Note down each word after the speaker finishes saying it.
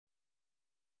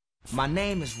My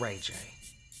name is Ray J,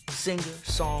 singer,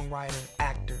 songwriter,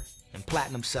 actor, and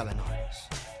platinum selling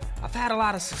artist. I've had a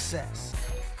lot of success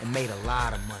and made a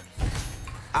lot of money.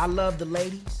 I love the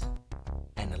ladies,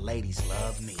 and the ladies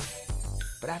love me.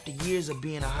 But after years of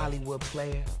being a Hollywood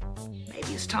player, maybe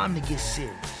it's time to get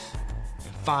serious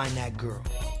and find that girl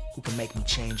who can make me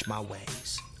change my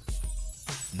ways.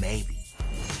 Maybe.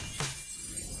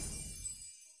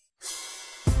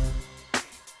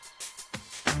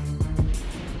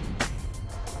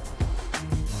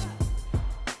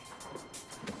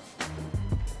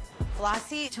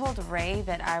 Flossie told Ray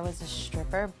that I was a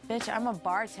stripper. Bitch, I'm a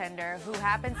bartender who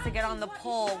happens to get on the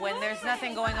pole when there's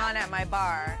nothing going on at my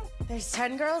bar. There's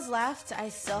 10 girls left. I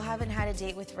still haven't had a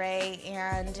date with Ray,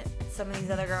 and some of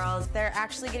these other girls, they're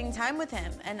actually getting time with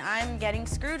him, and I'm getting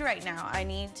screwed right now. I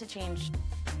need to change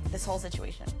this whole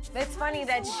situation. It's funny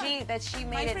that she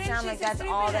made it sound like that's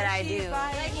all that I do.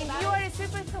 Like, if you are a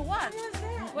stripper, so what?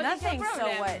 Nothing, so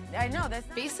what? I know this.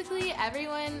 Basically,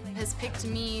 everyone has picked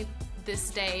me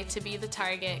this day to be the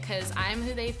target because I'm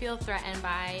who they feel threatened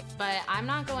by, but I'm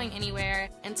not going anywhere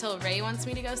until Ray wants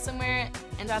me to go somewhere,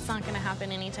 and that's not gonna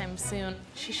happen anytime soon.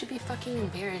 She should be fucking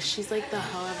embarrassed. She's like the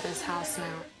hoe of this house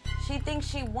now. She thinks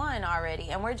she won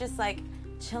already, and we're just like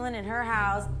chilling in her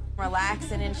house,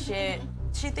 relaxing and shit.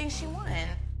 She thinks she won.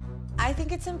 I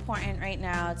think it's important right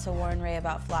now to warn Ray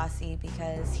about Flossie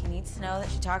because he needs to know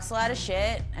that she talks a lot of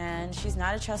shit and she's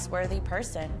not a trustworthy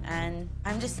person. And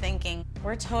I'm just thinking,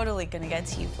 we're totally gonna get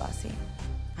to you, Flossie.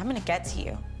 I'm gonna get to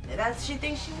you. She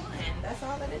thinks she won. That's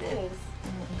all that it is.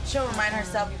 She'll remind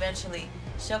herself eventually.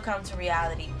 She'll come to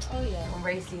reality. Oh, yeah. When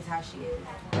Ray sees how she is.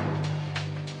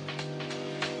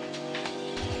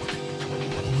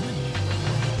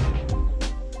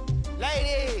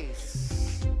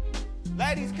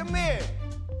 Ladies, come here.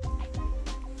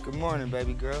 Good morning,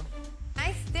 baby girl.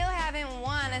 I still haven't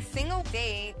won a single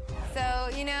date. So,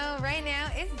 you know, right now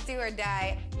it's do or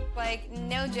die. Like,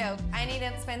 no joke. I need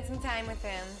to spend some time with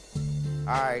him.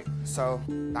 All right, so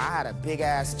I had a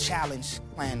big-ass challenge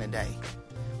planned today,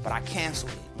 but I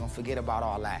canceled it. Don't forget about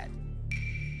all that.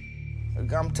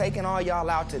 I'm taking all y'all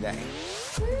out today.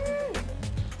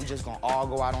 We're just gonna all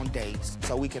go out on dates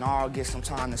so we can all get some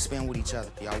time to spend with each other.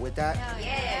 Y'all with that?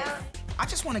 Yeah. I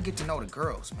just want to get to know the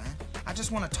girls, man. I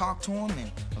just want to talk to them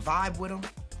and vibe with them.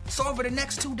 So over the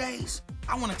next 2 days,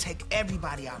 I want to take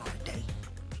everybody out on a date.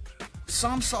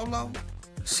 Some solo,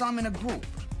 some in a group.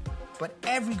 But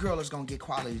every girl is going to get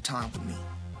quality time with me.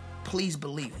 Please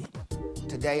believe it.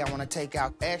 Today, I want to take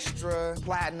out Extra,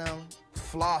 Platinum,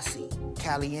 Flossie,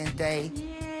 Caliente.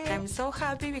 I'm so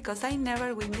happy because I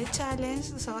never win the challenge,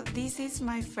 so this is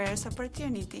my first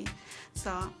opportunity.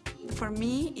 So for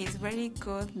me, it's very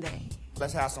good day.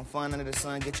 Let's have some fun under the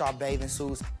sun, get y'all bathing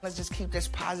suits. Let's just keep this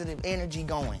positive energy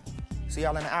going. See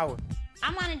y'all in an hour.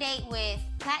 I'm on a date with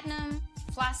Platinum,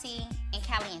 Flossie, and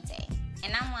Caliente.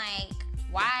 And I'm like,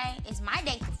 why is my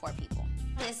date for 4 people?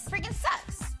 This freaking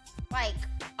sucks. Like,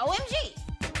 OMG.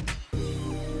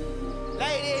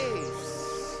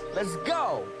 Ladies, let's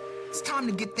go. It's time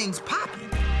to get things popping.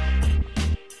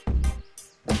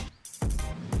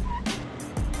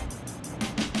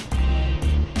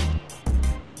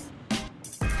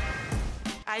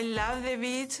 I love the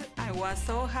beach. I was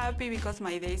so happy because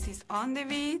my days is on the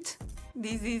beach.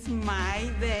 This is my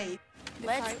day.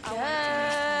 Let's go.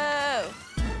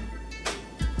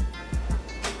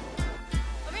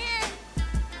 Come here.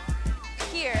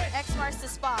 Here, X marks the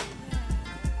spot.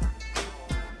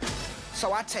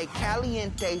 So I take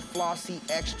Caliente, Flossie,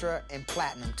 Extra, and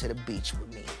Platinum to the beach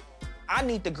with me. I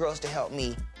need the girls to help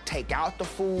me take out the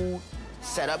food,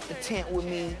 set up the tent with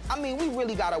me. I mean, we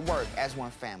really gotta work as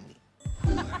one family.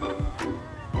 You need to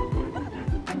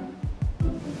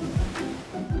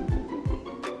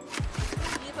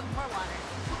put more water.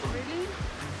 Really?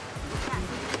 Yeah,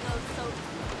 so it goes so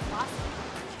awesome.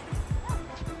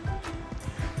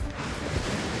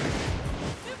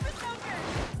 Super soaker.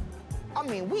 I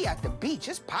mean, we at the beach,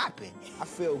 it's popping. I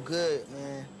feel good,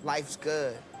 man. Life's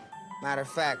good. Matter of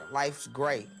fact, life's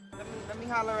great. Let me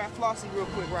holler at Flossie real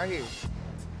quick right here.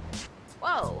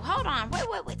 Whoa, hold on.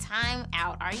 Wait, time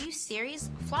out. Are you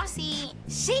serious? Flossie,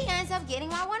 she ends up getting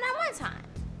my one-on-one time.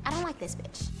 I don't like this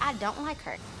bitch. I don't like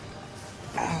her.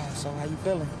 So how you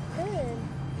feeling? Good.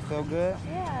 You feel good?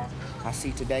 Yeah. I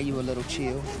see today you a little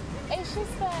chill. It's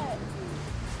just that.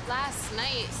 Last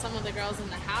night, some of the girls in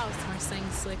the house were saying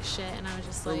slick shit, and I was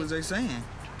just like... What was they saying?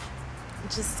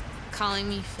 Just calling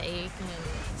me fake,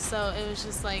 and so it was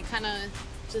just like kind of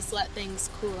just let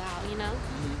things cool out, you know?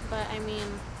 Mm-hmm. But I mean,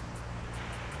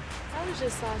 that was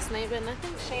just last night, but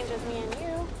nothing's changed with me and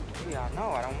you. Yeah, I know.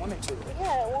 I don't want it to.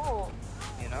 Yeah, it won't.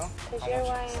 You know? Because you're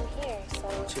why I'm here, so...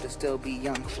 I want you to still be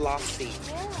young Flossie.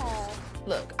 Yeah.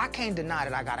 Look, I can't deny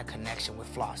that I got a connection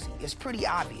with Flossie. It's pretty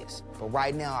obvious. But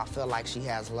right now, I feel like she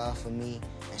has love for me,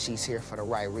 and she's here for the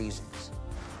right reasons.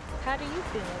 How do you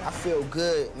feel? I feel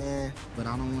good, man. But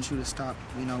I don't want you to stop,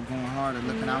 you know, going hard and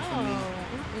looking out for me.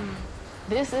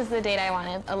 This is the date I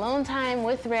wanted. Alone time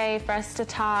with Ray for us to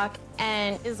talk.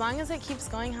 And as long as it keeps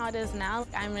going how it is now,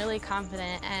 I'm really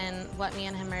confident in what me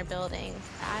and him are building.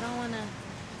 I don't want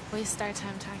to waste our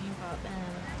time talking about them.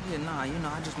 Yeah, nah, you know,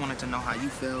 I just wanted to know how you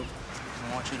feel.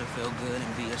 I want you to feel good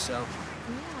and be yourself.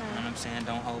 Yeah. You know what I'm saying?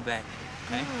 Don't hold back,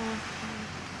 okay?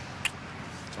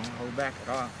 Don't hold back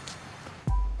at all.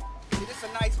 It's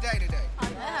a nice day today.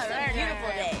 Yeah, it's a beautiful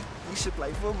day. We should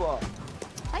play football.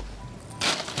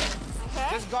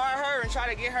 Just guard her and try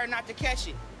to get her not to catch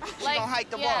it. She's gonna hike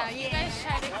the ball. Yeah, you guys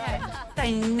try to catch.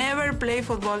 I never play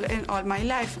football in all my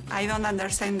life. I don't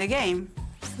understand the game.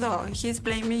 So he's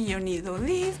playing me, you need to do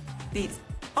this, this.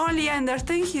 Only I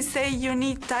understand he say you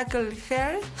need tackle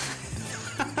her.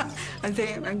 I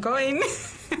say, I'm going.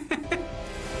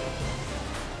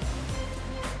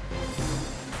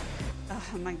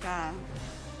 Oh my God.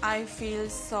 I feel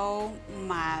so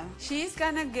mad. She's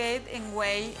gonna get in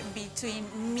way between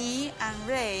me and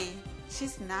Ray.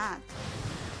 She's not.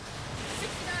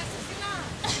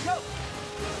 69, go!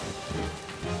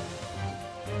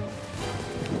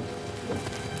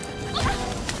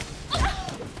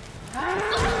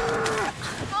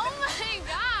 Oh my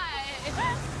God!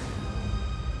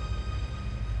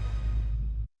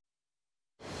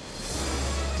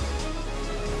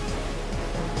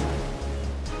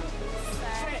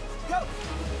 Go!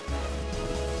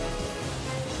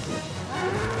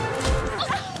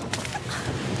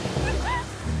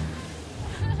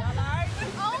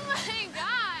 Oh my God!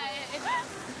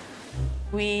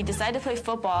 We decided to play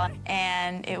football,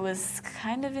 and it was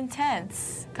kind of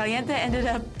intense. Caliente ended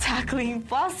up tackling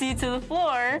Flossie to the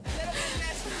floor.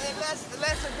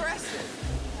 Less aggressive.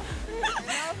 You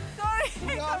know? Sorry.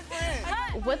 We are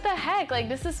friends. What the heck? Like,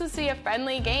 this is supposed to be a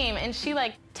friendly game, and she,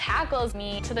 like, tackles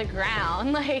me to the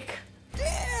ground. Like,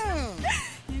 Damn.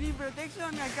 You need protection,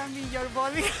 I can be your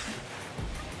body.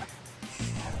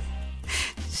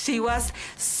 She was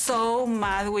so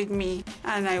mad with me,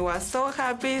 and I was so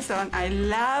happy, so I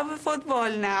love football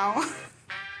now.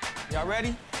 Y'all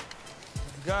ready?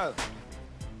 Let's go.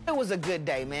 It was a good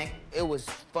day, man. It was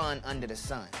fun under the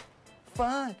sun.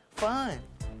 Fun, fun.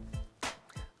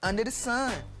 Under the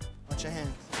sun. Watch your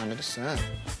hands. Under the sun.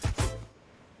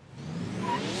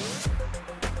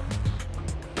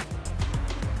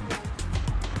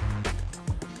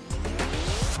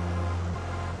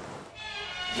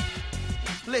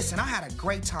 Listen, I had a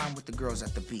great time with the girls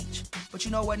at the beach. But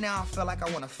you know what now? I feel like I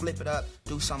want to flip it up,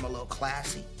 do something a little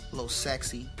classy, a little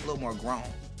sexy, a little more grown.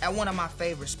 At one of my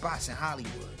favorite spots in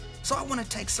Hollywood. So I want to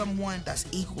take someone that's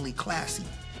equally classy.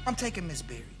 I'm taking Miss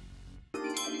Berry.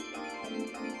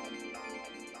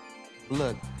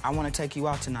 Look, I want to take you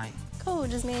out tonight. Cool,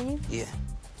 just me and you? Yeah.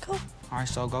 Cool. All right,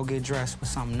 so go get dressed with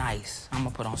something nice. I'm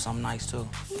gonna put on something nice, too.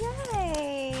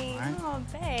 Yay! All right. Oh,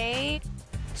 babe.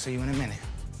 See you in a minute.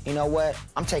 You know what?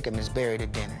 I'm taking Miss Berry to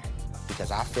dinner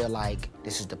because I feel like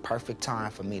this is the perfect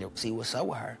time for me to see what's up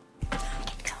with her.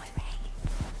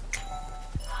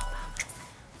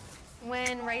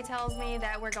 When Ray tells me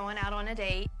that we're going out on a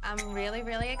date, I'm really,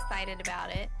 really excited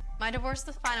about it. My divorce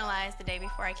was finalized the day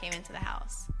before I came into the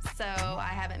house, so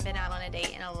I haven't been out on a date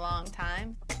in a long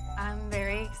time. I'm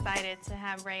very excited to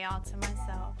have Ray all to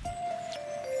myself.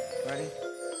 Ready?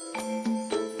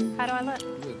 How do I look?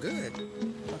 You look good.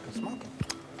 Fucking smoking.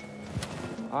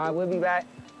 All right, we'll be back.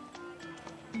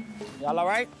 Y'all all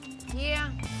right? Yeah.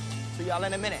 See y'all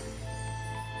in a minute.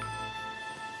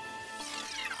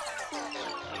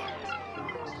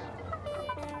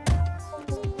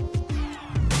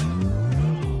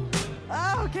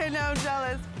 Oh, okay, now I'm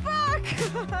jealous.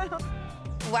 Fuck!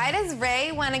 Why does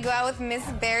Ray want to go out with Miss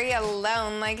Berry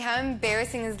alone? Like, how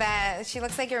embarrassing is that? She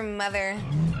looks like your mother.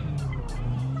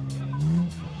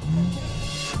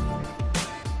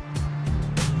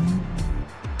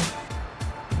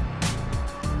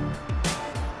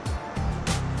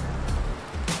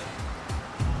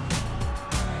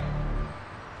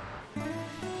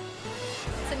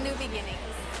 It's a new beginning.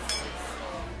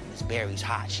 Miss Berry's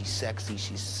hot, she's sexy,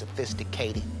 she's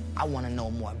sophisticated. I want to know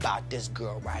more about this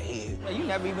girl right here. Well, you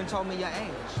never even told me your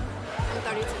age. I'm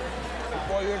 32. You're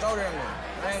 4 years older than me.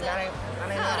 That ain't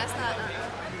No, that's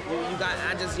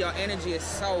not. Your energy is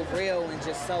so real and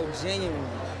just so genuine.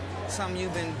 Something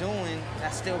you've been doing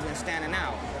that's still been standing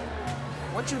out.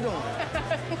 What you doing?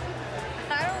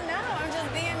 I don't know. I'm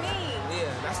just being me.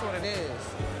 Yeah, that's what it is.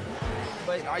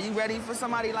 But are you ready for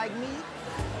somebody like me?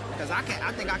 Because I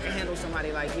think I can handle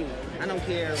somebody like you. I don't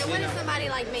care. So what is somebody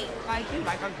like me? Like you,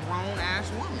 like a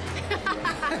grown-ass woman.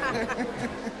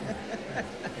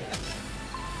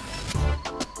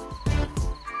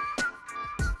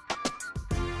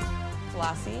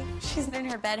 Flossie, she's in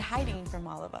her bed hiding from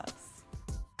all of us.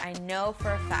 I know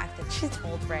for a fact that she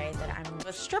told Ray that I'm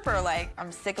a stripper. Like,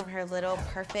 I'm sick of her little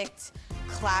perfect,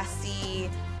 classy,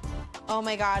 oh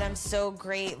my God, I'm so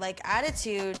great, like,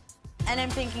 attitude. And I'm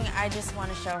thinking, I just want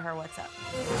to show her what's up.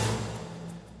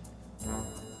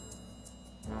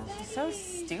 She's so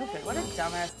stupid. What a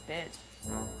dumbass bitch.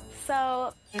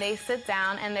 So they sit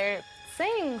down and they're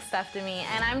saying stuff to me,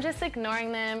 and I'm just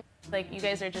ignoring them. Like, you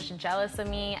guys are just jealous of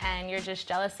me, and you're just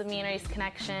jealous of me and Ray's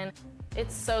connection.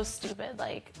 It's so stupid.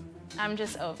 Like, I'm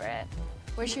just over it.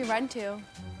 Where'd she run to?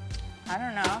 I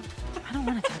don't know. I don't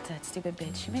want to talk to that stupid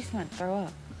bitch. She makes me want to throw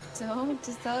up. So,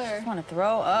 just tell her. I want to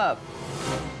throw up.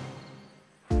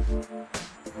 Want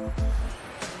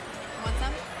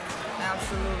some?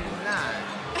 Absolutely not.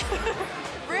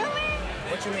 Really?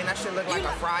 What you mean? That shit look like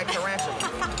a fried tarantula.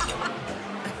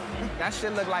 That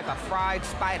shit look like a fried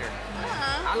spider.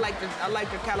 I like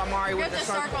the calamari with the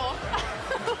circle.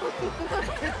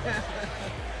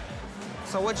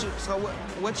 So what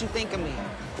you think of me?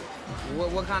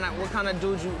 What kind of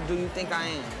dude do you think I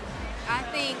am? I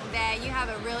think that you have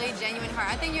a really genuine heart.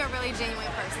 I think you're a really genuine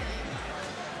person.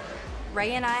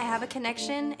 Ray and I have a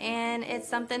connection, and it's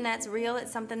something that's real,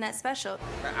 it's something that's special.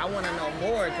 I want to know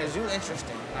more because you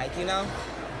interesting. Like, you know,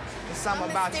 there's something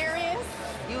about mysterious.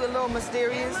 You. You a little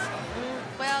mysterious.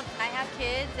 Well, I have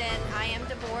kids and I am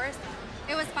divorced.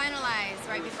 It was finalized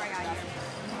right before I got here.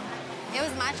 It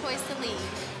was my choice to leave.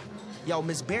 Yo,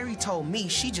 Miss Berry told me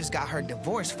she just got her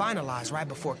divorce finalized right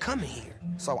before coming here.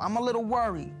 So I'm a little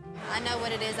worried. I know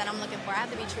what it is that I'm looking for. I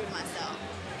have to be true to myself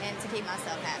and to keep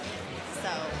myself happy. So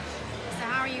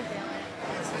how are you feeling?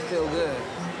 I feel good.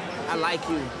 I like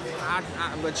you.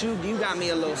 But you got me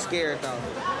a little scared though.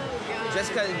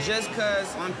 Just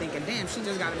cause I'm thinking, damn, she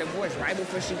just got a divorce right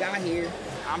before she got here.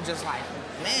 I'm just like,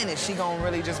 man, is she gonna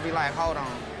really just be like, hold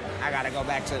on, I gotta go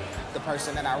back to the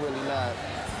person that I really love?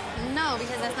 No,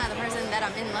 because that's not the person that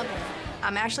I'm in love with.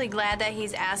 I'm actually glad that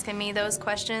he's asking me those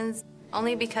questions,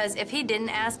 only because if he didn't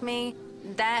ask me,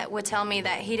 that would tell me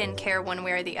that he didn't care one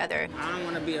way or the other. I don't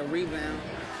want to be a rebound.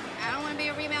 I don't want to be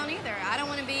a rebound either. I don't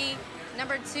want to be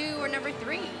number 2 or number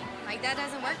 3. Like, that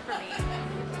doesn't work for me.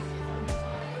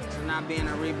 So not being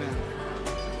a rebound.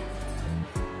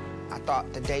 I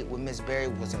thought the date with Miss Berry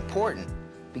was important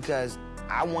because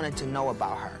I wanted to know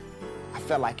about her. I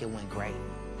felt like it went great.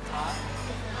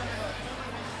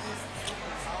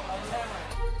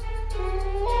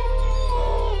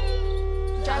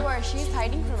 Jaguar, she's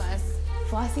hiding from us.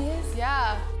 Flossie is?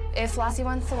 Yeah. If Flossie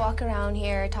wants to walk around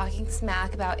here talking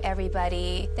smack about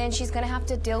everybody, then she's gonna have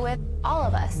to deal with all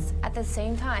of us at the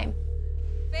same time.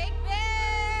 Fake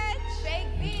bitch! Fake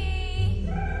B!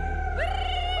 No,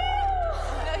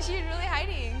 she's really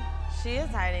hiding. She is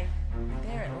hiding.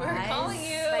 There it lies. We're calling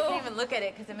you. I can't even look at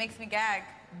it because it makes me gag.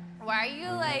 Why are you,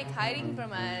 like, hiding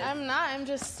from us? I'm not. I'm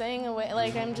just staying away.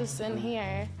 Like, I'm just in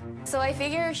here. So I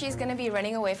figure she's gonna be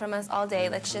running away from us all day.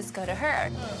 Let's just go to her.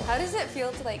 How does it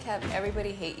feel to, like, have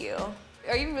everybody hate you?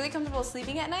 Are you really comfortable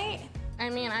sleeping at night?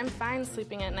 I mean, I'm fine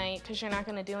sleeping at night because you're not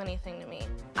going to do anything to me.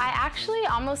 I actually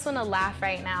almost want to laugh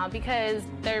right now because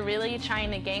they're really trying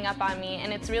to gang up on me,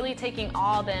 and it's really taking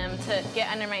all them to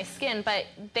get under my skin, but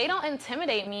they don't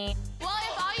intimidate me. Well,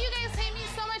 if all you guys hate me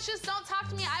so much, just don't talk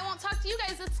to me. I won't talk to you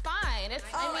guys. It's fine. And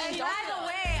by the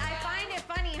way, I find it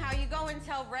funny how you go and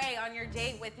tell Ray on your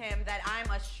date with him that I'm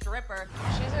a stripper.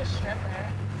 She's a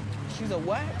stripper. She's a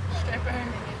what? Stripper.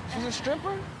 She's a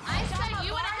stripper? I said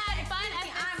you would have had fun at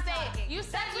this date. You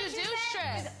said you do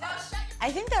strip.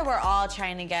 I think that we're all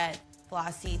trying to get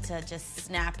Flossie to just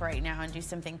snap right now and do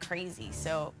something crazy.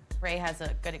 So Ray has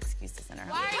a good excuse to send her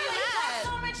home. Why are you mad?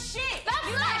 So much shit. That's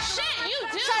not shit. You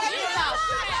do. Shut up your mouth.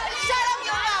 Shut up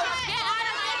your mouth. Get out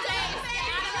of my face. Get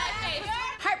out of my face.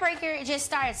 Heartbreaker just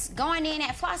starts going in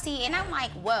at Flossie, and I'm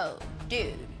like, whoa,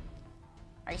 dude.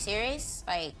 Are you serious?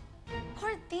 Like,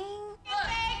 poor thing.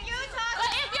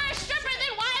 But if you're a stripper,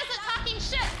 then why is it talking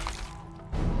shit?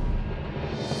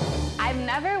 I've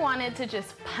never wanted to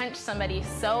just punch somebody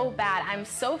so bad. I'm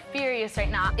so furious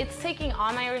right now. It's taking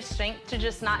all my restraint to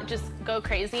just not just go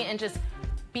crazy and just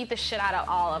beat the shit out of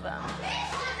all of them.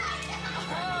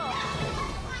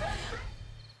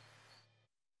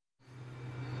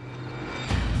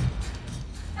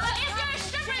 But if you're a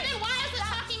stripper, then why is it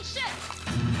talking shit?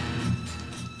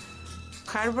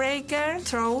 Heartbreaker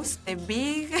throws the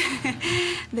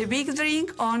big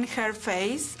drink on her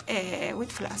face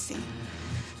with Flossie.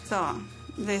 So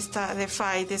the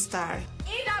fight started.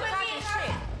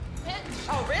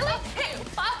 Oh, really?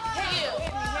 Fuck you.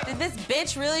 Did this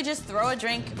bitch really just throw a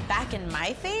drink back in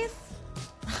my face?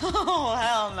 Oh,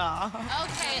 hell no.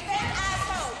 Okay. Fake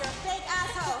asshole. You're a fake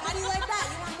asshole. How do you like that?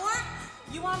 You want more?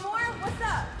 You want more? What's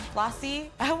up? Flossie,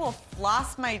 I will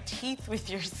floss my teeth with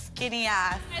your skinny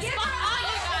ass. Fuck all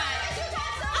you guys.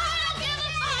 I don't give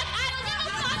a fuck. I don't give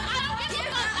a fuck. I don't give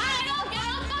a fuck. I don't give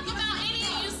a fuck about any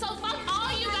of you. So fuck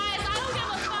all you guys. I don't give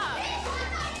a fuck.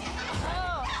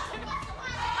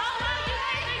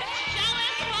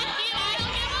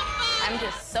 I'm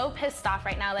just so pissed off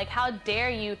right now. Like, how dare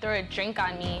you throw a drink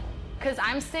on me? Because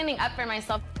I'm standing up for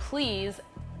myself, please.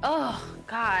 Oh,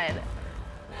 God.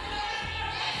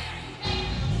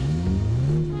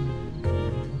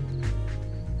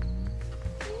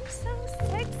 You're so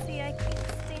sexy, I can't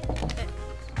stand it.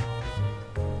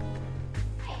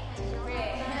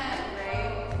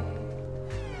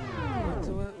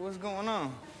 So what's going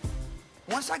on?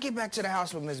 Once I get back to the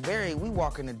house with Miss Berry, we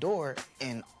walk in the door,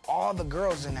 and all the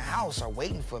girls in the house are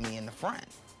waiting for me in the front.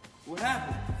 What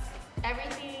happened?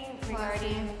 Everything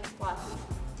regarding Flossie.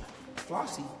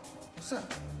 Flossie, what's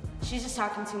up? She's just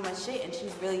talking too much shit, and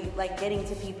she's really like getting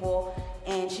to people,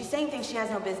 and she's saying things she has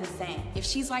no business saying. If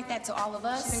she's like that to all of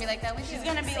us, She's gonna be like that with you. She's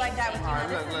gonna be like that with you. All right,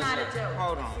 This look, is not a look. joke.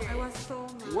 Hold on. I was so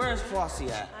mad. Where's Flossie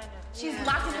at? She's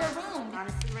locked in her room.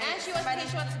 Honestly, right? And she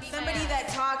wants to be somebody that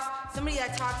talks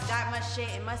that much shit.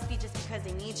 It must be just because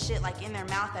they need shit like in their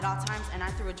mouth at all times. And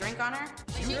I threw a drink on her.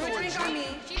 She threw a drink on me.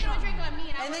 She threw a drink on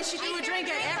me, And then she threw a drink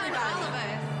at everybody. All of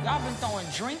us. Y'all been throwing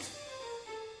drinks?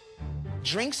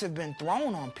 Drinks have been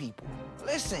thrown on people.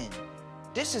 Listen,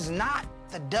 this is not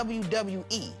the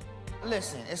WWE.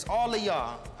 Listen, it's all of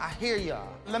y'all. I hear y'all.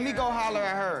 Let me go holler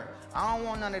at her. I don't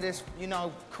want none of this, you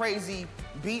know, crazy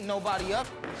beat nobody up.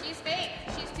 She's fake.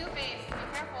 She's two-faced. Be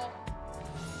careful.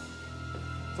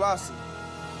 Flossie.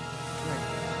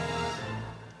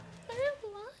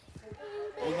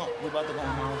 We about to go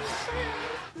home.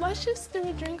 Let's just throw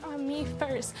a drink on me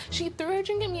first. She threw a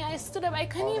drink at me. I stood up. I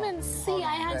couldn't even see.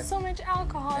 I had so much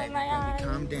alcohol in my eyes.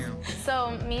 Calm down.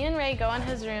 So me and Ray go in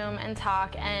his room and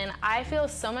talk, and I feel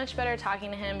so much better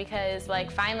talking to him because,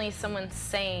 like, finally someone's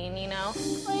sane, you know?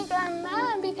 Like, I'm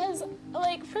mad because,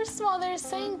 like, first of all, they're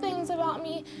saying things about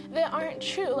me that aren't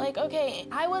true. Like, okay,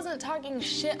 I wasn't talking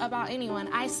shit about anyone.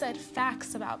 I said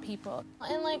facts about people.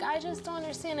 And, like, I just don't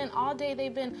understand. And all day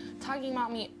they've been talking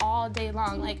about me all day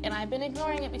long. Like, and I've been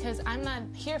ignoring it because I'm not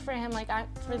here for him like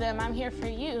for them. I'm here for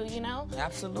you, you know?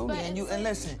 Absolutely. But And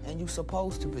listen, and you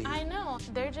supposed to be. I know.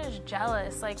 They're just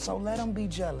jealous. Like, So let them be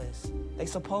jealous. They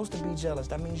supposed to be jealous.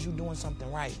 That means you doing something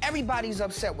right. Everybody's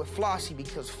upset with Flossie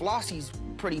because Flossie's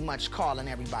pretty much calling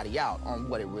everybody out on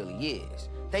what it really is.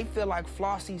 They feel like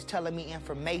Flossie's telling me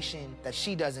information that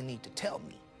she doesn't need to tell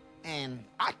me. And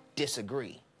I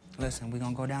disagree. Listen, we're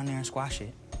gonna go down there and squash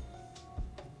it.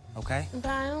 Okay? but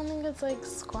I don't think it's like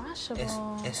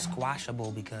squashable. It's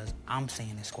squashable because I'm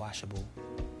saying it's squashable.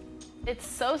 It's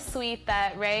so sweet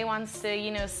that Ray wants to,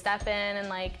 you know, step in and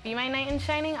like be my knight in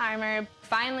shining armor.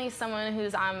 Finally, someone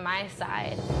who's on my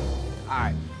side. All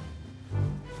right.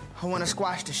 I wanna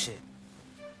squash the shit.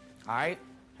 All right?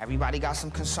 Everybody got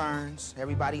some concerns.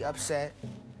 Everybody upset.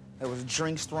 There was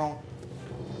drinks thrown.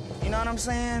 You know what I'm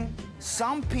saying?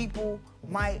 Some people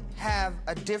might have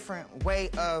a different way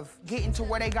of getting to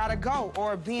where they gotta go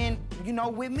or being, you know,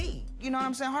 with me. You know what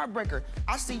I'm saying? Heartbreaker.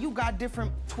 I see you got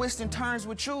different twists and turns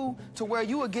with you to where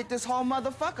you would get this whole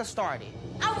motherfucker started.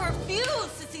 I refuse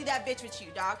to see that bitch with you,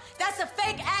 dog. That's a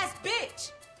fake ass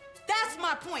bitch. That's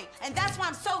my point, and that's why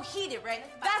I'm so heated, right?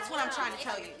 That's what I'm trying to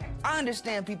tell you. I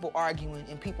understand people arguing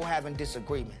and people having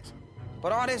disagreements,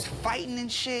 but all this fighting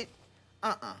and shit,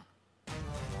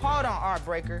 Hold on,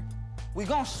 Heartbreaker. We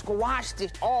gonna squash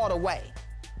this all the way.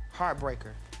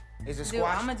 Heartbreaker. Is it Dude,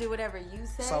 squash? I'm gonna do whatever you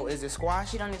say. So is it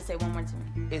squash? You don't need to say one more to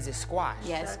me. Is it squash?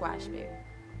 Yeah, it's squash, baby.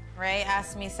 Ray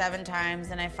asked me 7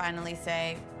 times, and I finally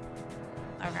say,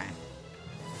 okay.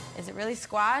 Is it really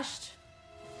squashed?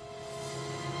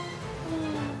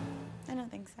 I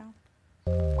don't think so.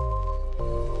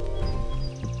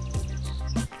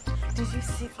 Did you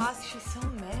see Flossie? She's so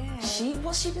mad.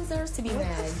 Well, she deserves to be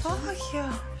mad. Fuck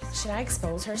yeah. Should I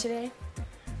expose her today?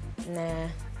 Nah.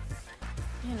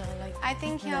 You know, like. I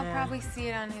think he'll probably see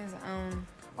it on his own.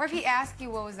 Or if he asks you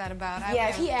what was that about, Yeah,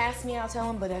 if he asks me, I'll tell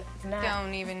him, but if not,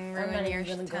 don't even ruin I'm not your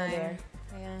even gonna time. go there.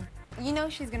 Yeah. You know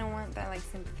she's gonna want that like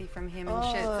sympathy from him and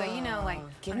shit. So you know, like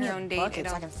Give on me her a own date, bucket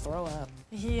so I can throw up.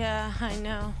 Yeah, I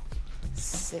know.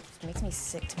 Sick. Makes me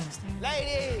sick to my stomach.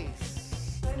 Ladies!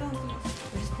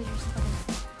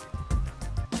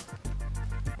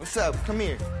 What's up? Come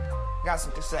here. Got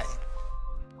something to say.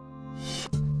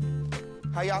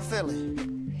 How y'all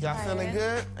feeling? Y'all feeling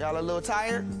good? Y'all a little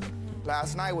tired?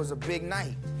 Last night was a big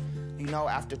night. You know,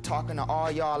 after talking to all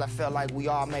y'all, I felt like we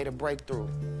all made a breakthrough.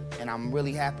 And I'm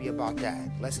really happy about that.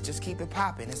 Let's just keep it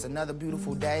popping. It's another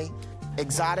beautiful day.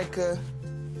 Exotica,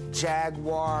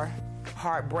 Jaguar,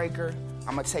 Heartbreaker.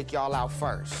 I'm gonna take y'all out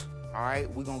first. All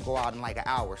right? We're gonna go out in like an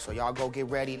hour. So y'all go get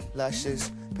ready.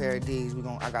 Luscious, pair of D's.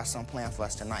 I got something planned for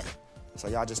us tonight. So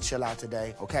y'all just chill out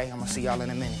today, okay? I'm gonna see y'all in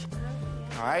a minute.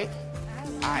 All right?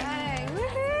 All right.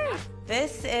 Woohoo!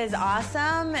 This is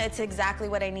awesome. It's exactly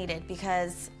what I needed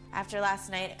because after last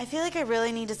night, I feel like I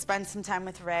really need to spend some time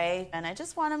with Ray, and I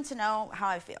just want him to know how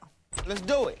I feel. Let's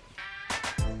do it.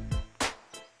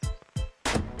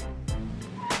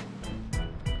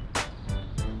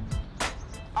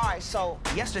 All right, so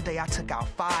yesterday I took out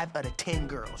 5 of the 10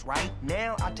 girls, right?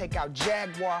 Now I take out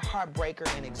Jaguar, Heartbreaker,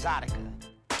 and Exotica.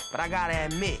 But I gotta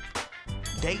admit,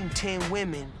 dating 10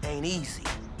 women ain't easy.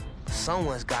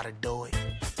 Someone's gotta do it.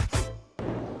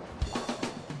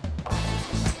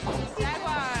 Jaguar! Go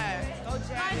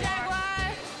Jaguar! Hi,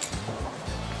 Jaguar!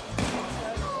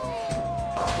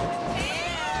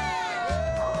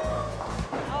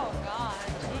 Oh, God.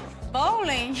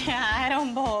 Bowling? Yeah, I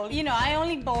don't bowl. You know, I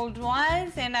only bowled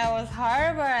once, and I was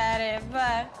horrible at it,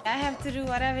 but I have to do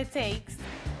whatever it takes.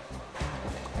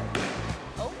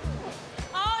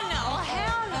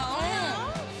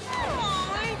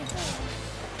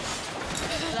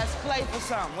 Let's play for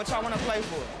something. What y'all want to play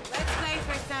for? Let's play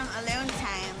for some alone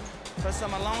time. For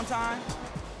some alone time?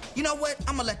 You know what?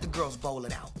 I'm gonna let the girls bowl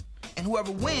it out. And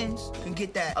whoever wins can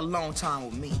get that alone time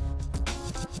with me.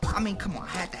 I mean, come on, I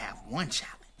had to have one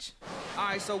challenge. All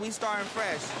right, so we starting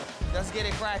fresh. Let's get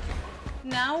it cracking.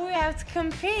 Now we have to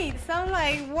compete. So I'm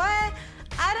like, what?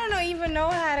 I don't even know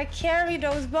how to carry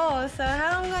those balls, so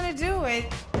how am I gonna do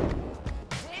it?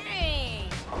 Dang!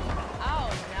 Oh,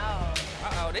 no.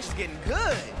 Uh-oh, this is getting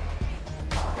good.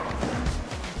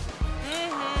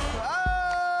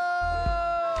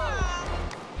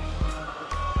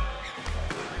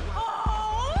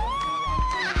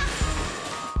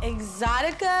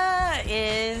 Exotica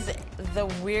is the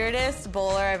weirdest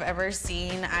bowler I've ever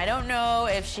seen. I don't know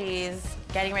if she's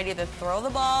getting ready to throw the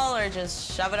ball or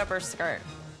just shove it up her skirt.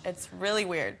 It's really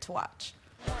weird to watch.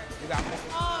 You got more?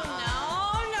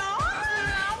 Oh, no,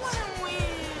 I want to win.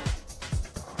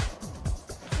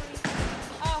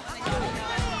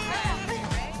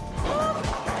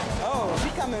 Oh, she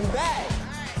coming back.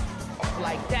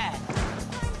 Like that.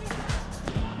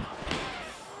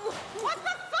 What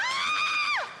the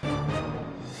fuck?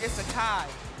 It's a tie.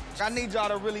 I need y'all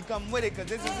to really come with it, because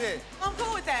this is it. I'm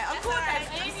cool with that. I'm cool with that.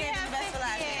 I'm saving the best for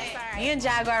last. Me and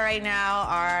Jaguar right now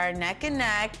are neck and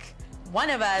neck. One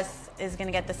of us is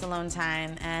gonna get this alone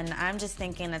time, and I'm just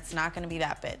thinking it's not gonna be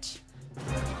that bitch.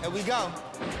 Here we go.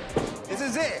 This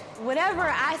is it. Whatever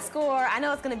I score, I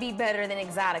know it's gonna be better than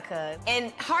Exotica.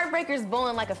 And Heartbreaker's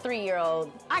bowling like a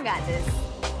 3-year-old. I got this.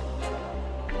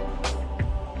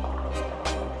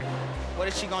 What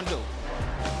is she gonna do?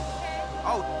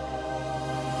 Oh.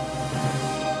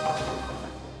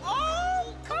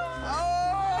 Oh, come on. Oh!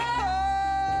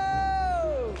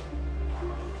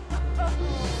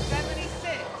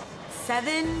 76.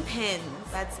 7 pins.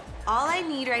 That's all I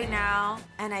need right now,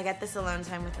 and I get this alone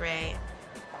time with Ray.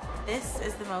 This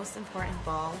is the most important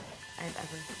ball I've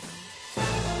ever thrown.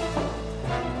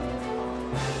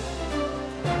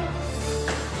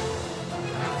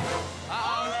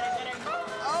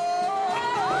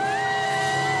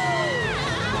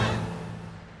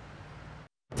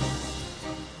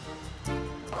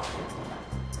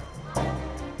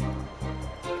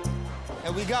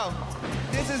 Here we go.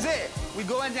 This is it. We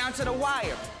going down to the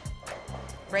wire.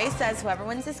 Ray says whoever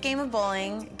wins this game of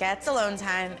bowling gets alone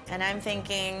time, and I'm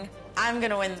thinking, I'm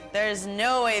gonna win. There's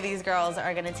no way these girls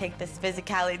are gonna take this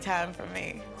physicality time from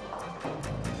me.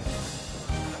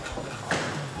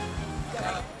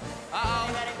 Oh,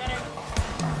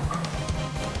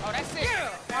 that's it.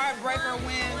 Heartbreaker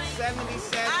wins,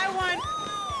 77.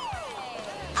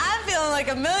 I'm feeling like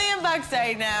 $1 million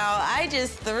right now. I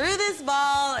just threw this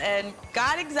ball and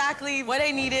got exactly what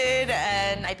I needed,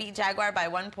 and I beat Jaguar by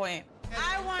 1 point.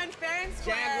 I won fair and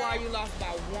square. Jaguar, you lost by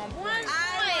 1 point.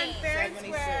 I won fair and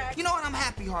square. You know what? I'm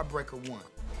happy Heartbreaker won.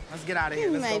 Let's get out of here.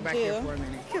 Let's go back here for a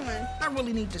minute. Come on. I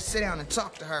really need to sit down and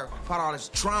talk to her about all this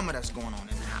drama that's going on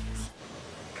in the house.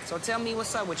 So tell me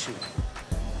what's up with you.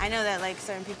 I know that like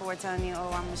certain people were telling me,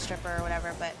 oh, I'm a stripper or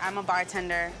whatever, but I'm a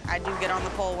bartender. I do get on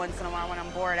the pole once in a while when I'm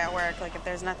bored at work, like if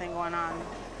there's nothing going on.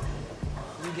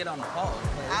 You get on the pole.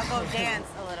 I'll go dance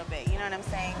a little bit, you know what I'm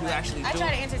saying? You actually I do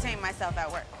try it. to entertain myself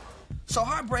at work. So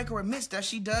Heartbreaker admits that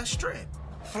she does strip.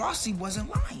 Flossie wasn't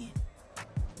lying.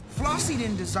 Flossie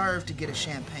didn't deserve to get a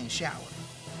champagne shower.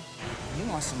 You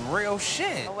want some real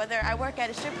shit. Whether I work at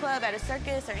a strip club, at a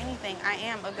circus, or anything, I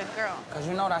am a good girl. Because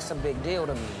you know that's a big deal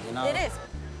to me, you know? It is.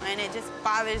 And it just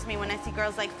bothers me when I see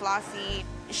girls like Flossie.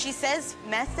 She says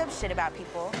messed up shit about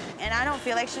people, and I don't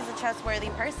feel like she's a trustworthy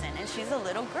person, and she's a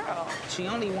little girl. She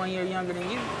only 1 year younger than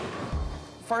you.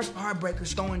 First,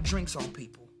 heartbreakers throwing drinks on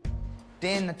people.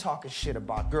 Then the talking shit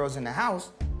about girls in the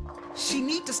house. She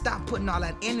need to stop putting all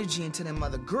that energy into them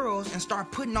other girls and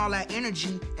start putting all that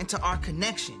energy into our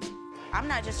connection. I'm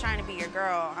not just trying to be your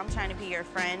girl. I'm trying to be your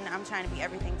friend. I'm trying to be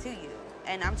everything to you.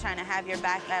 And I'm trying to have your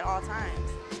back at all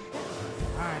times.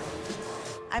 All right.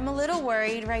 I'm a little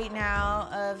worried right now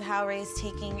of how Ray's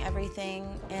taking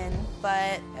everything in,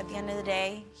 but at the end of the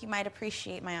day, he might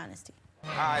appreciate my honesty.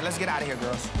 All right, let's get out of here,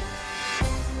 girls.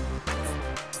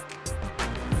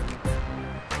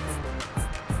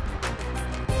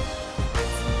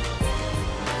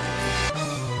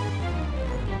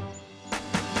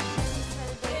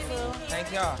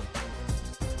 Thank y'all.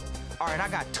 All right, I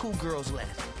got 2 girls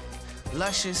left.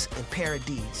 Luscious and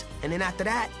Paradise. And then after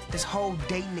that, this whole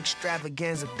dating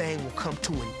extravaganza thing will come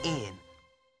to an end.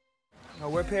 Now,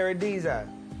 where Paradise at?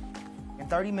 In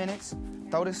 30 minutes,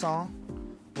 throw this on.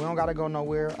 We don't gotta go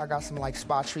nowhere. I got some like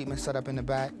spa treatments set up in the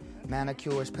back.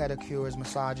 Manicures, pedicures,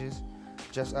 massages.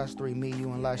 Just us 3, me,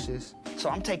 you, and Luscious. So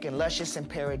I'm taking Luscious and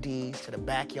Paradise to the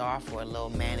backyard for a little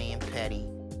mani and pedi.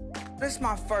 This is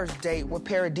my first date with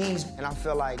Paradise, and I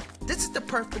feel like this is the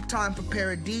perfect time for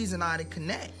Paradise and I to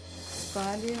connect.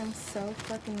 Bobby, I'm so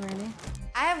fucking ready.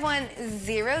 I have won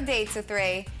 0 dates with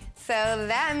Ray, so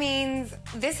that means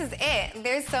this is it.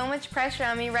 There's so much pressure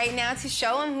on me right now to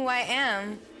show him who I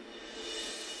am.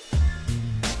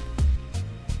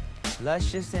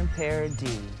 Luscious and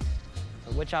Paradise.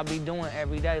 So what y'all be doing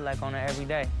every day, like on an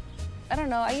everyday? I don't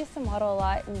know, I used to model a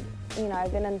lot and, you know,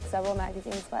 I've been in several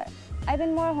magazines, but I've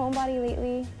been more a homebody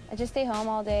lately. I just stay home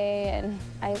all day and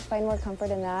I find more comfort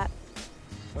in that.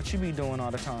 What you be doing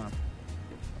all the time?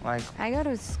 Like, I go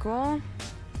to school,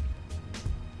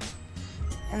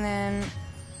 and then,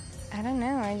 I don't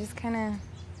know, I just kind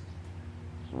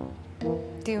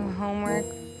of do homework.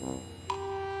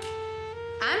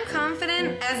 I'm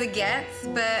confident as it gets,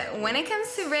 but when it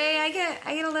comes to Ray, I get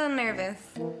a little nervous.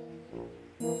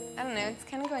 I don't know, it's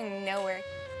kind of going nowhere.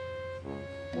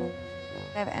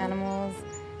 I have animals.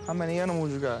 How many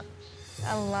animals you got?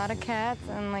 A lot of cats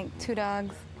and like 2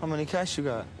 dogs. How many cats you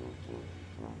got?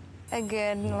 A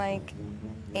good, like,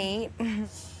 8.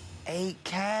 8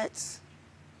 cats?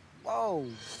 Whoa.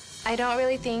 I don't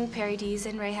really think Paradise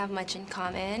and Ray have much in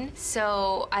common,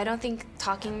 so I don't think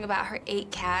talking about her 8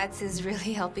 cats is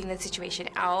really helping the situation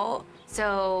out.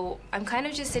 So I'm kind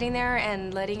of just sitting there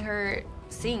and letting her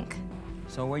sink.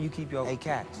 so where you keep your 8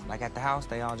 cats? Like at the house,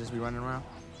 they all just be running around?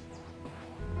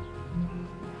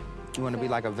 You want to be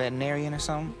like a veterinarian or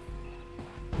something?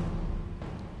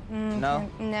 No?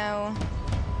 No.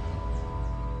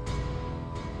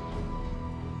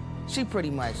 She pretty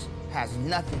much has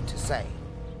nothing to say.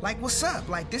 Like, what's up?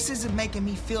 Like, this isn't making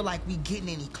me feel like we getting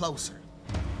any closer.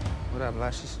 What up,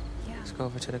 Luscious? Yeah. Let's go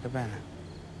over to the cabana.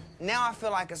 Now I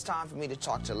feel like it's time for me to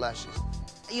talk to Luscious.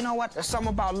 You know what? There's something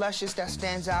about Luscious that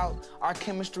stands out. Our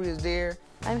chemistry is there.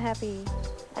 I'm happy.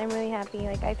 I'm really happy.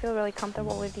 Like, I feel really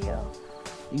comfortable with you.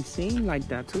 You seem like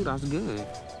that, too. That's good.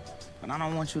 But I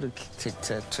don't want you to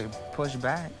push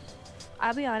back.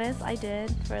 I'll be honest, I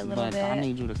did for a little bit. But I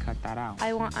need you to cut that out.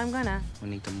 I'm gonna. We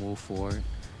need to move forward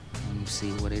and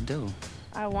see what it do.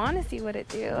 I want to see what it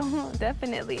do,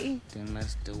 definitely. Then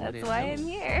let's do what it do. That's why I'm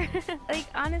here. Like,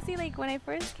 honestly, like, when I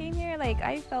first came here, like,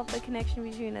 I felt the connection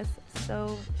between us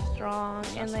so strong.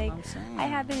 That's and, like, what I'm saying. I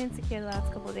have been insecure the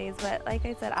last couple of days, but like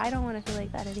I said, I don't want to feel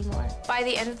like that anymore. By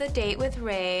the end of the date with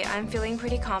Ray, I'm feeling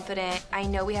pretty confident. I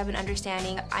know we have an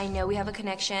understanding. I know we have a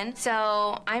connection.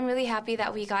 So I'm really happy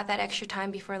that we got that extra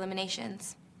time before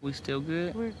eliminations. We still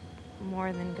good? We're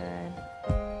more than good.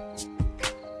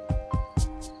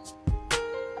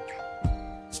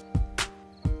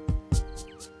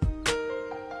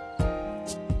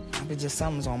 Just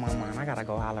something's on my mind. I gotta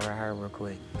go holler at her real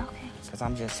quick. Okay. Cause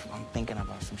I'm thinking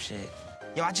about some shit.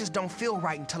 Yo, I just don't feel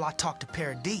right until I talk to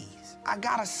Paradise. I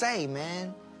gotta say,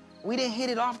 man, we didn't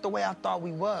hit it off the way I thought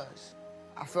we was.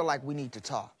 I feel like we need to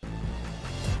talk.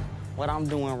 What I'm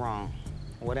doing wrong?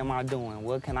 What am I doing?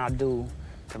 What can I do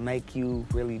to make you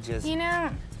really just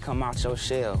come out your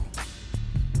shell?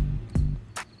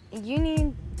 You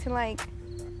need to, like,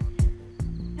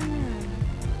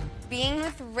 being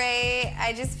with Ray,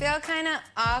 I just feel kind of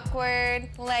awkward.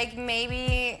 Like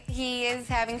maybe he is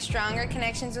having stronger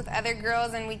connections with other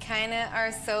girls and we kind of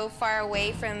are so far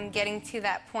away from getting to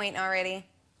that point already.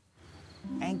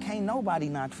 and can't nobody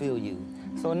not feel you.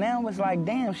 So now it's like,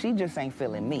 damn, she just ain't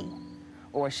feeling me.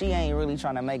 Or she ain't really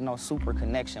trying to make no super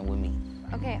connection with me.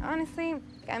 Okay, honestly,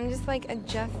 I'm just like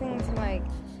adjusting to like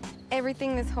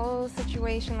everything, this whole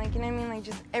situation, like, you know what I mean? Like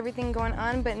just everything going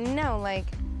on, but no, like,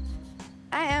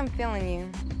 I am feeling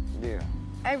you. Yeah.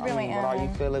 I really am. But are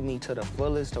you feeling me to the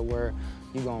fullest to where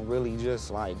you gonna really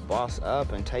just like boss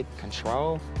up and take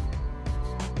control?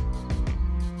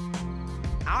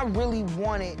 I really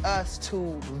wanted us to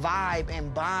vibe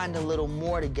and bond a little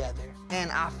more together,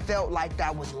 and I felt like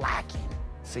that was lacking.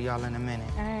 See y'all in a minute.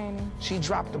 All right. She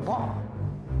dropped the ball.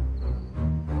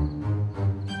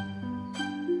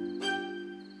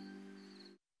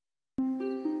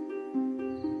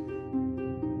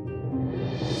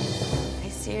 I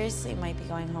seriously might be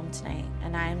going home tonight,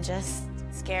 and I'm just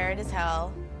scared as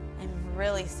hell. I'm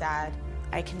really sad.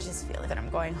 I can just feel that I'm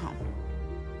going home.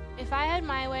 If I had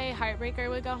my way, Heartbreaker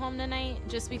would go home tonight,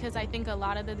 just because I think a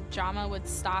lot of the drama would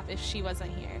stop if she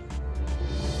wasn't here.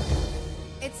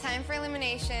 It's time for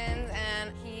eliminations,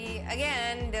 and he,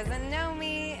 again, doesn't know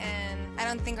me, and I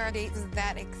don't think our date was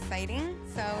that exciting.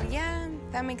 So, yeah,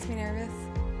 that makes me nervous.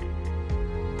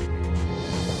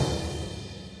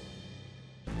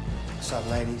 What's up,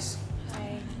 ladies?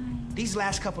 Hi. These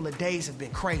last couple of days have been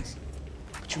crazy.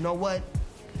 But you know what?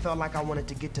 Felt like I wanted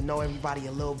to get to know everybody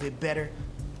a little bit better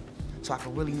so I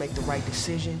could really make the right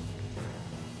decision.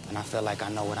 And I feel like I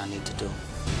know what I need to do.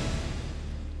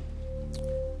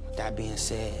 With that being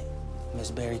said,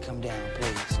 Miss Berry, come down,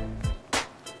 please.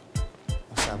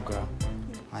 What's up, girl?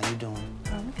 How you doing?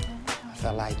 Okay. I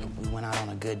felt like we went out on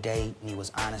a good date, and you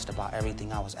was honest about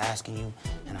everything I was asking you,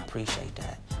 and I appreciate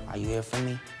that. Are you here for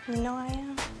me? You know I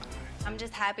am. I'm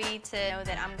just happy to know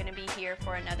that I'm gonna be here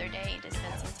for another day to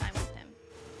spend some time with him.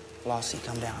 Flossie,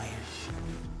 come down here.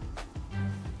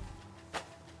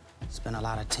 It's been a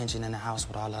lot of tension in the house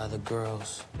with all the other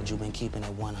girls, but you've been keeping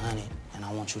it 100, and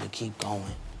I want you to keep going.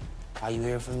 Are you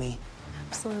here for me?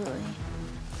 Absolutely.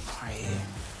 All right, here.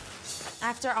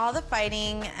 After all the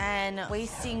fighting and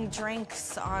wasting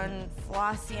drinks on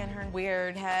Flossie and her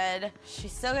weird head, she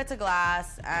still gets a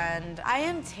glass, and I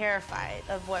am terrified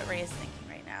of what Ray is thinking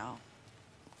right now.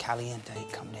 Caliente,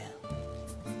 come down.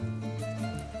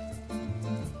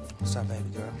 What's up, baby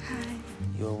girl? Hi.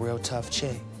 You're a real tough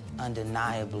chick.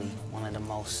 Undeniably one of the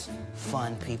most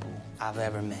fun people I've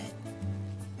ever met.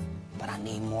 But I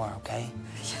need more, okay?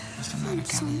 What's the matter,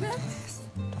 Caliente?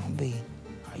 Don't be.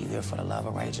 Are you here for the love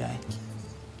of Ray J?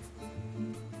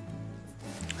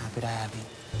 Happy to have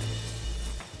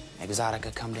you.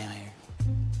 Exotica, come down here.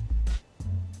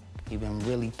 You've been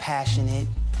really passionate.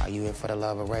 Are you here for the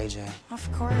love of Ray J?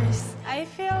 Of course. I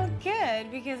feel good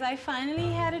because I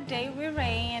finally had a date with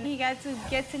Ray and he got to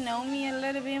get to know me a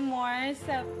little bit more.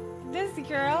 So these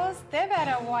girls, they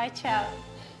better watch out.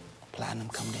 Platinum,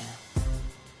 come down.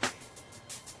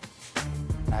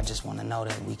 I just want to know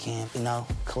that we can, you know,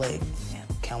 click. Yeah.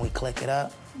 Can we click it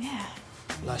up? Yeah.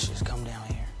 Luscious, come down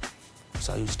here.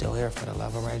 So you still here for the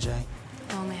love of Ray J?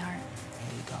 Oh, my heart.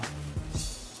 Here you go.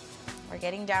 We're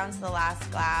getting down to the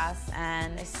last glass,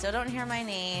 and I still don't hear my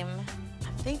name.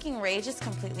 I'm thinking Ray just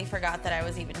completely forgot that I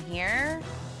was even here.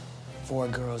 4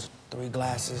 girls, 3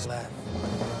 glasses left.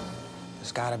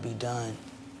 It's gotta be done,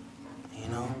 you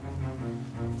know?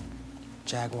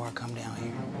 Jaguar, come down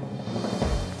here.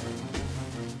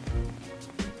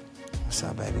 What's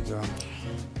up, baby girl?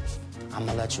 I'm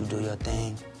gonna let you do your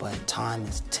thing, but time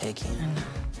is ticking.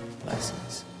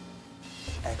 Blessings.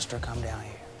 Extra, come down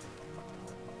here.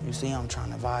 You see, I'm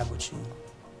trying to vibe with you,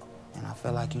 and I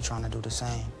feel like you're trying to do the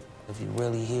same. If you're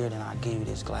really here, then I'll give you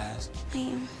this glass. I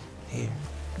am. Here.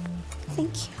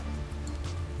 Thank you.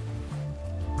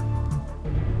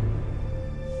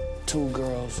 2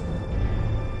 girls,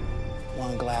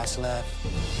 1 glass left.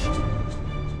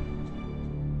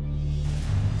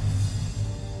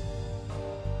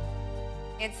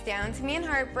 It's down to me and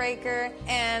Heartbreaker,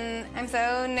 and I'm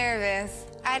so nervous.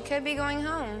 I could be going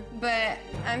home, but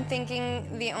I'm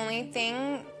thinking the only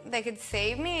thing that could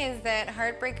save me is that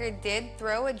Heartbreaker did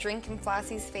throw a drink in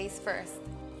Flossie's face first.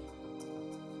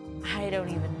 I don't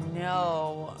even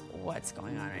know what's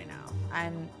going on right now.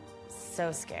 I'm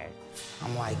so scared.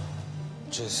 I'm like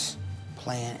just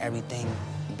playing everything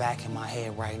back in my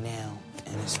head right now,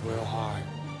 and it's real hard,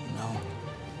 you know?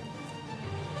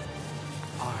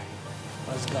 All right,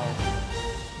 let's go.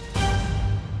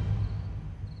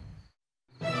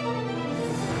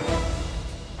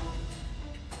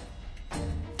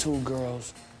 Two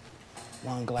girls,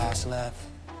 1 glass left.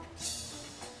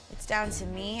 It's down to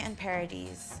me and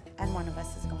Paradise, and one of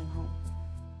us is going home.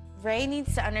 Ray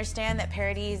needs to understand that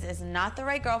Paradise is not the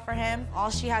right girl for him. All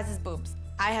she has is boobs.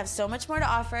 I have so much more to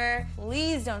offer.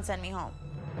 Please don't send me home.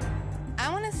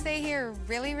 I want to stay here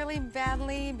really, really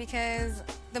badly because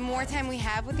the more time we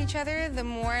have with each other, the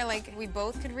more like we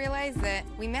both could realize that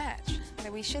we match,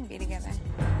 that we should be together.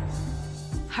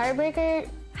 Heartbreaker,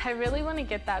 I really want to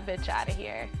get that bitch out of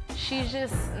here. She's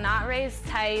just not Ray's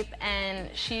type, and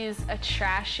she's a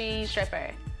trashy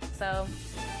stripper. So,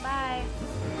 bye.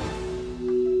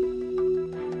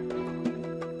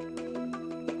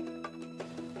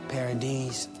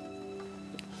 Paradise,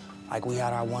 like we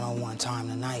had our one-on-one time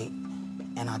tonight,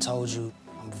 and I told you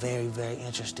I'm very, very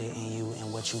interested in you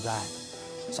and what you got.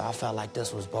 So I felt like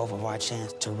this was both of our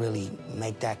chance to really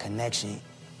make that connection.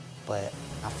 But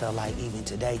I felt like even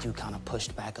today you kind of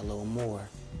pushed back a little more.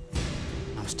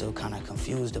 I'm still kind of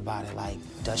confused about it. Like,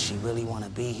 does she really want to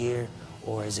be here,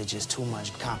 or is it just too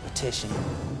much competition?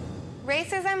 Ray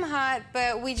says I'm hot,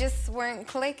 but we just weren't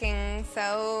clicking,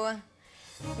 so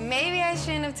maybe I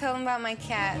shouldn't have told him about my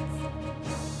cats.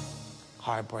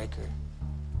 Heartbreaker,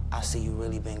 I see you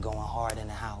really been going hard in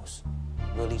the house,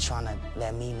 really trying to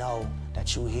let me know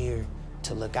that you here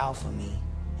to look out for me,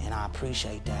 and I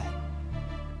appreciate that.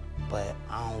 But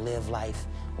I don't live life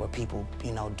where people,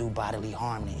 you know, do bodily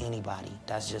harm to anybody.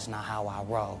 That's just not how I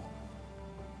roll.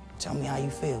 Tell me how you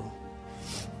feel.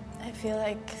 I feel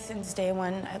like since day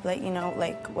one, I've let you know,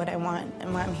 like, what I want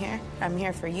and why I'm here. I'm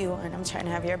here for you, and I'm trying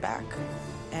to have your back.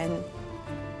 And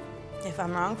if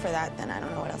I'm wrong for that, then I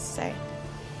don't know what else to say.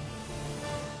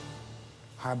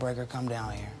 Heartbreaker, come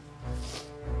down here.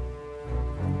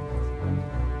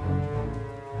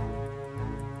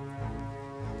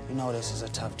 You know this is a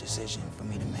tough decision for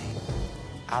me to make.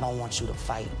 I don't want you to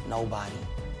fight nobody.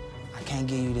 I can't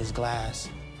give you this glass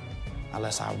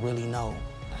unless I really know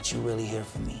that you really here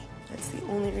for me. That's the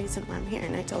only reason why I'm here,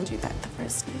 and I told you that the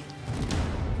first night.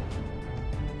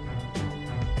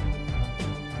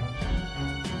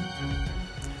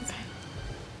 Okay.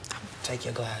 Take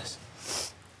your glass.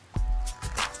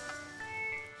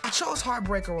 I chose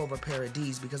Heartbreaker over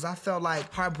Paradise because I felt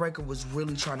like Heartbreaker was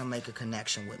really trying to make a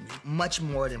connection with me, much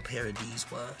more than Paradise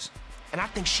was. And I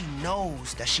think she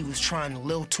knows that she was trying a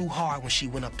little too hard when she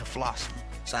went up to Flossie.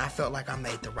 So I felt like I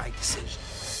made the right decision.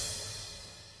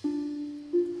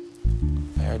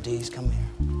 Paradise, come here.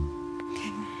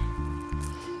 Okay.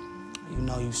 You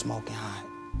know you smoking hot.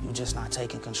 You just not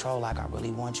taking control like I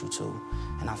really want you to.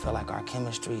 And I feel like our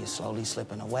chemistry is slowly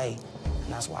slipping away.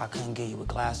 And that's why I couldn't give you a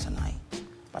glass tonight.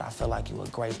 But I feel like you're a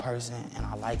great person, and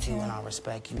I like you, and I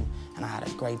respect you, and I had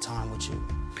a great time with you.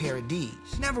 Paradise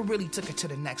never really took it to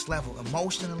the next level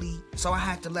emotionally, so I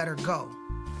had to let her go.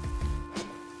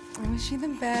 I wish you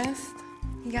the best.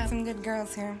 You got some good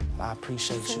girls here. I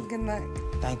appreciate you. Good luck.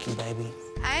 Thank you, baby.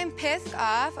 I am pissed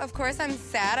off. Of course, I'm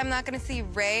sad. I'm not gonna see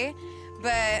Ray,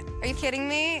 but are you kidding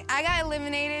me? I got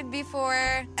eliminated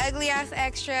before ugly ass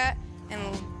extra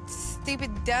and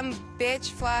stupid dumb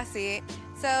bitch Flossie.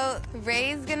 So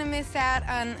Ray's gonna miss out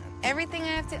on everything I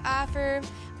have to offer,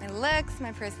 my looks,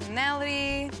 my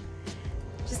personality,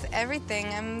 just everything.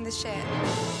 I'm the shit.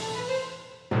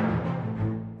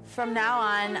 From now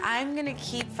on, I'm gonna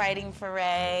keep fighting for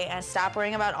Ray and stop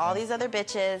worrying about all these other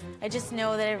bitches. I just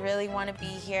know that I really wanna be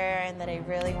here and that I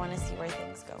really wanna see where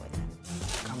things go with him.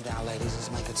 Come down, ladies,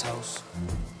 let's make a toast.